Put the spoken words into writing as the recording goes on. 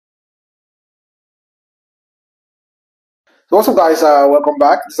So what's up, guys? Welcome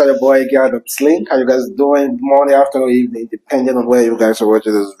back. This is your boy again, Adamslink. How you guys doing? Morning, afternoon, evening, depending on where you guys are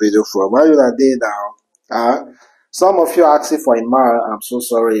watching this video from. How you that day now? Some of you are asking for Ima. I'm so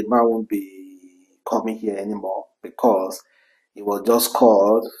sorry, Ima won't be coming here anymore because he was just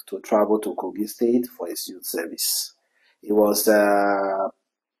called to travel to Kogi State for his youth service. He was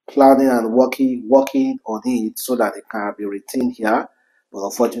planning and working on it so that he can be retained here, but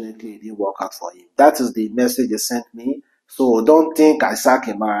unfortunately, it didn't work out for him. That is the message they sent me. So don't think I sack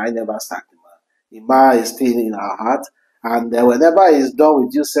Ima. I never sacked Ima. Ima is still in our heart. And whenever he's done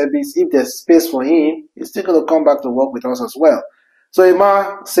with youth service, if there's space for him, he's still going to come back to work with us as well. So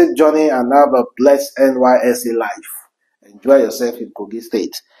Ima, safe journey and have a blessed NYSC life. Enjoy yourself in Kogi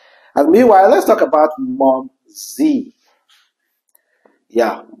State. And meanwhile, let's talk about Mom Z.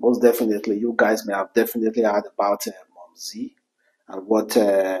 Yeah, most definitely. You guys may have definitely heard about Mom Z and what...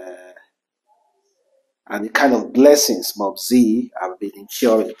 and the kind of blessings Mom Z have been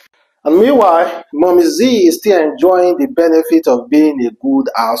ensuring. And meanwhile, Mommy Z is still enjoying the benefit of being a good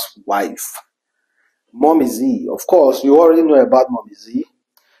housewife. Mommy Z, of course, you already know about Mommy Z.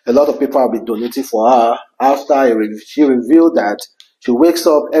 A lot of people have been donating for her after she revealed that she wakes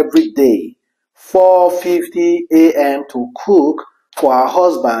up every day 4:50 a.m. to cook for her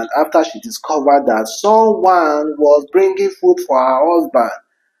husband after she discovered that someone was bringing food for her husband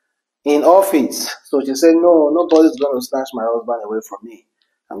in office. So she said, no, nobody's going to snatch my husband away from me.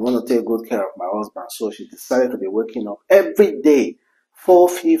 I'm going to take good care of my husband. So she decided to be waking up every day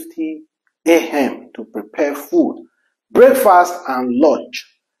 4:50 a.m. to prepare food, breakfast and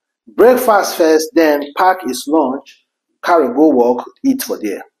lunch. Breakfast first, then pack his lunch, carry go work, eat for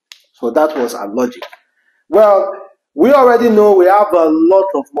there. So that was her logic. Well, we already know we have a lot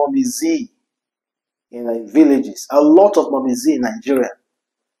of Mommy Z in villages, a lot of Mommy Z in Nigeria.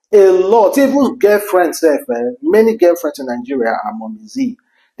 A lot, even girlfriends, many girlfriends in Nigeria are Mommy Z.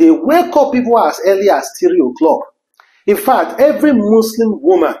 They wake up people as early as 3 o'clock. In fact, every Muslim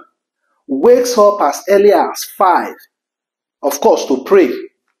woman wakes up as early as 5, of course, to pray.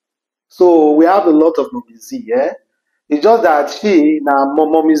 So we have a lot of Mommy Z, yeah? It's just that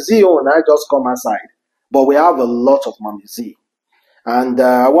Mommy Z, I just come aside. But we have a lot of Mommy Z. And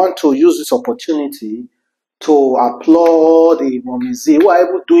I want to use this opportunity to applaud the Mommy Z who are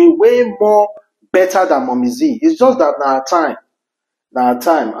able to do way more better than Mommy Z. It's just that now time.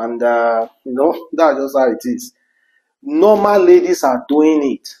 And that's just how it is. Normal ladies are doing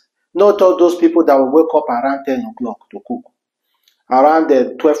it. Not all those people that will wake up around 10 o'clock to cook.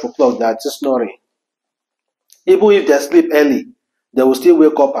 Around 12 o'clock, they're just snoring. Even if they sleep early, they will still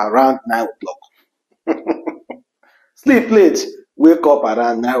wake up around 9 o'clock. Sleep late, wake up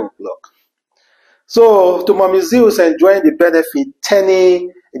around 9 o'clock. So, to Mommy Z who's enjoying the benefit,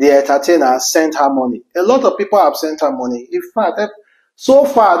 Tenny, the entertainer, sent her money. A lot of people have sent her money. In fact, so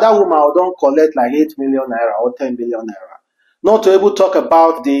far, that woman don't collect like 8 million naira or 10 billion naira. Not to able to talk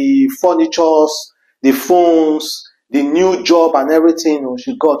about the furnitures, the phones, the new job and everything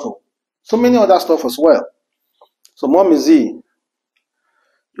she got. So many other stuff as well. So, Mommy Z,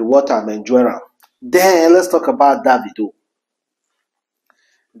 you what I'm enjoying. Then, let's talk about Davido.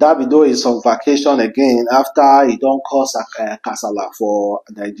 Davido is on vacation again after he don't cause a kasala for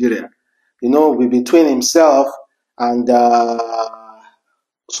Nigeria. Between himself and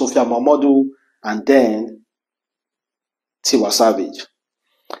Sophia Mamadou and then Tiwa Savage.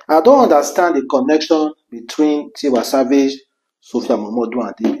 I don't understand the connection between Tiwa Savage, Sophia Mamadou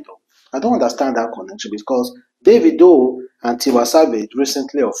and Davido. I don't understand that connection because Davido and Tiwa Savage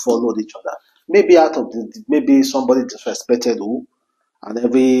recently have followed each other. Maybe maybe somebody disrespected who. And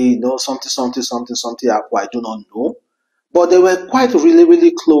every, something happened, I do not know. But they were quite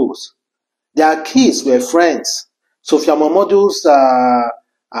really close. Their kids were friends. Sophia Mamadou's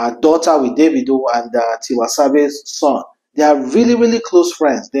daughter with Davido and Tiwa Savage's son. They are really close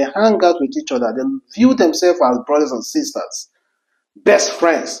friends. They hang out with each other. They view themselves as brothers and sisters. Best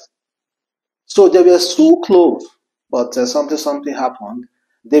friends. So they were so close. But something happened.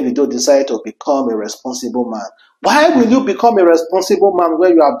 Davido decided to become a responsible man. Why will you become a responsible man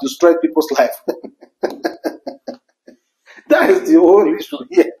when you have destroyed people's life? That is the whole issue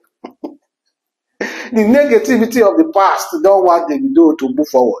here. The negativity of the past don't want Davido to move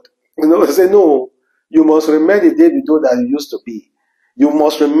forward. Say no, you must remain the Davido that you used to be. You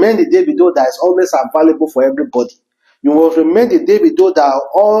must remain the Davido that is always available for everybody. You must remain the Davido that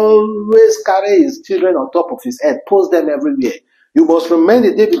always carry his children on top of his head, post them everywhere. You must remain the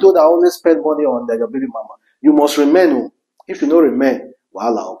Davido that always spend money on your baby mama. You must remain. If you don't remain,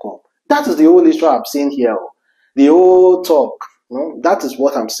 wahala will come. That is the whole issue I'm seeing here. The whole talk. That is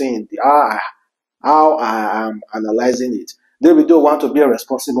what I'm saying. How I am analyzing it. Davido want to be a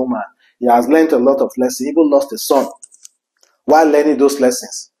responsible man. He has learned a lot of lessons. He even lost a son while learning those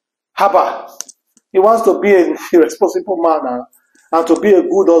lessons. Haba, he wants to be a responsible man and to be a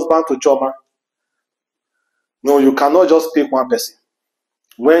good husband to Choma. No, you cannot just pick one person.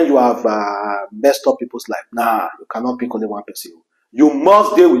 When you have messed up people's life, nah, you cannot pick only one person. You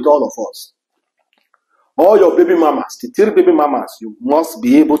must deal with all of us. All your baby mamas, the 3 baby mamas, you must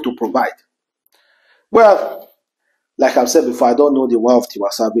be able to provide. Well, like I've said before, I don't know the war of Tiwa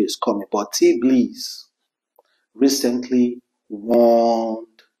Savage is coming, but Teebillz recently warned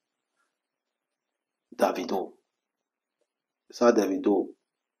Davido. He said, Davido,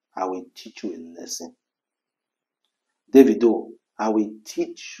 I will teach you a lesson. Davido, I will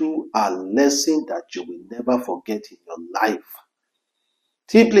teach you a lesson that you will never forget in your life.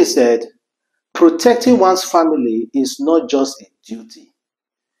 Teebillz said, protecting one's family is not just a duty.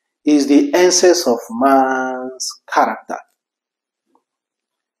 It is the essence of man's character.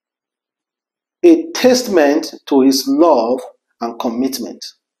 A testament to his love and commitment.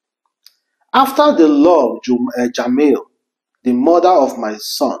 After the love Jamil, the mother of my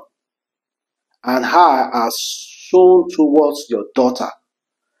son, and her has shown towards your daughter,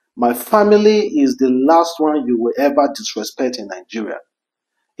 my family is the last one you will ever disrespect in Nigeria.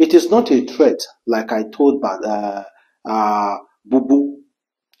 It is not a threat, like I told Bubu.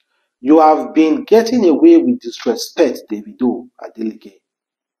 You have been getting away with disrespect, Davido Adeleke.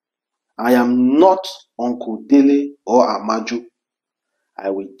 I am not Uncle Dele or Amaju. I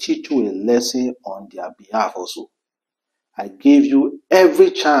will teach you a lesson on their behalf also. I gave you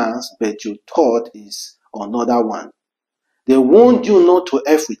every chance, but you thought is another one. They warned you not to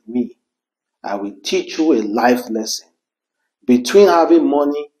F with me. I will teach you a life lesson. Between having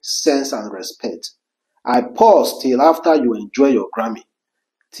money, sense, and respect. I pause till after you enjoy your Grammy.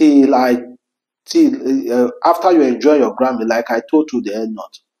 After you enjoy your Grammy, like I told you the end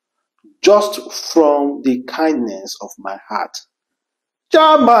note. Just from the kindness of my heart.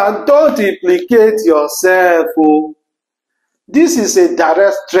 Chairman, don't implicate yourself. Oh. This is a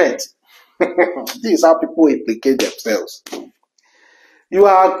direct threat. This is how people implicate themselves. You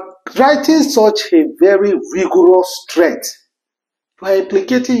are writing such a very rigorous threat. You are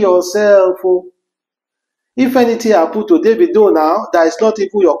implicating yourself. Oh. If anything happens to Davido now, that is not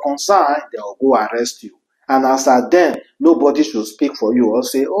even your concern, they will go arrest you. And as at then, nobody should speak for you or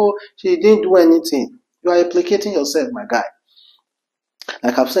say, oh, she didn't do anything. You are implicating yourself, my guy.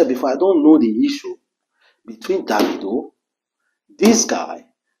 Like I've said before, I don't know the issue between Davido, this guy,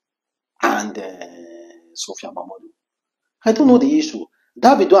 and Sophia Mamadou. I don't know the issue.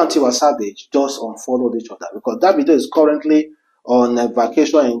 Davido and Tiwa Savage just unfollowed each other because Davido is currently on a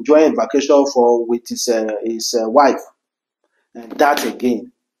vacation, enjoying vacation with his wife. And that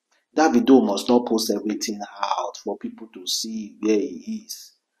again, Davido must not post everything out for people to see where he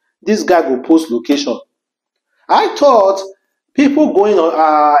is. This guy will post location. I thought people going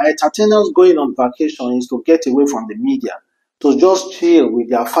on, entertainers going on vacation is to get away from the media, to just chill with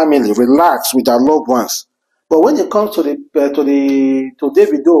their family, relax with their loved ones. But when it comes to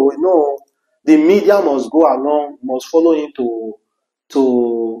Davido, you know, the media must go along, must follow him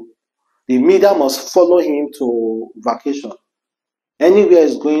the media must follow him to vacation. Anywhere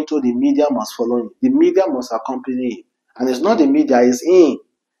he's going to, the media must follow him. The media must accompany him. And it's not the media, it's him.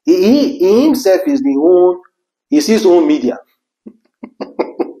 He himself is his own media.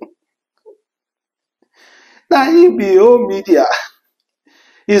 Now he be own media.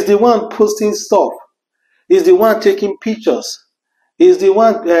 He's the one posting stuff. He's the one taking pictures. He's the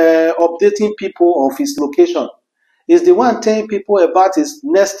one updating people of his location. He's the one telling people about his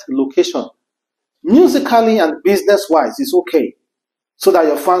next location. Musically and business-wise, it's okay. So that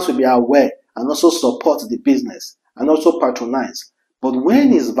your fans will be aware and also support the business and also patronize. But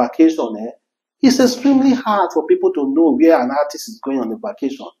when it's vacation, it's extremely hard for people to know where an artist is going on a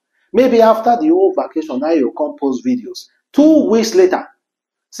vacation. Maybe after the whole vacation, now you come post videos. 2 weeks later,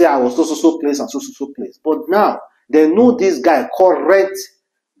 say I was so place and so place. But now, they know this guy correct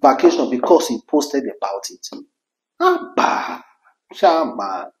vacation because he posted about it. Abba,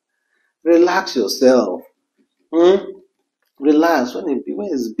 Chama, relax yourself. Relax. When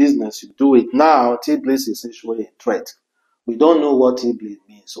it's business, you do it. Now, Teebillz is actually a threat. We don't know what Teebillz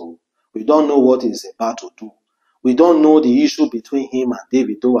means, so we don't know what he's about to do. We don't know the issue between him and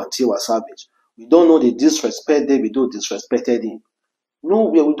Davido and Tiwa Savage. We don't know the disrespect Davido disrespected him. No,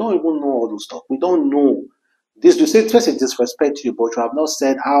 we don't even know all those stuff. We don't know. You say person disrespect you, but you have not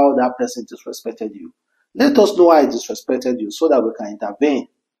said how that person disrespected you. Let us know how he disrespected you so that we can intervene.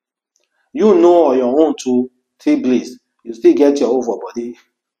 You know on your own too, Teebillz. You still get your overbody.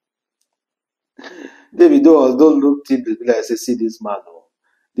 Davido don't look Teebillz be like say, see this man, oh,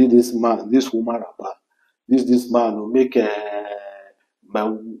 this man, this woman rapper, this man will make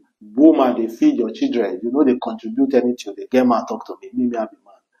my woman they feed your children. You know they contribute anything. They get man talk to me. Me I be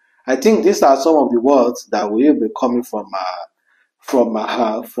man. I think these are some of the words that will be coming from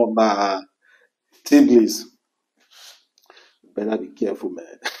Teebillz. Better be careful,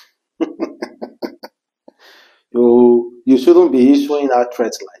 man. You shouldn't be issuing out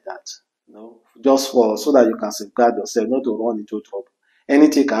threats like that. You know, just for so that you can safeguard yourself, not to run into trouble.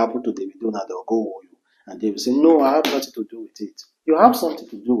 Anything can happen to Davido now, they'll go hold you. And they will say, no, I have nothing to do with it. You have something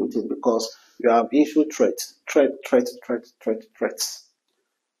to do with it because you have issued threats. Threats.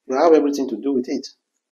 You have everything to do with it.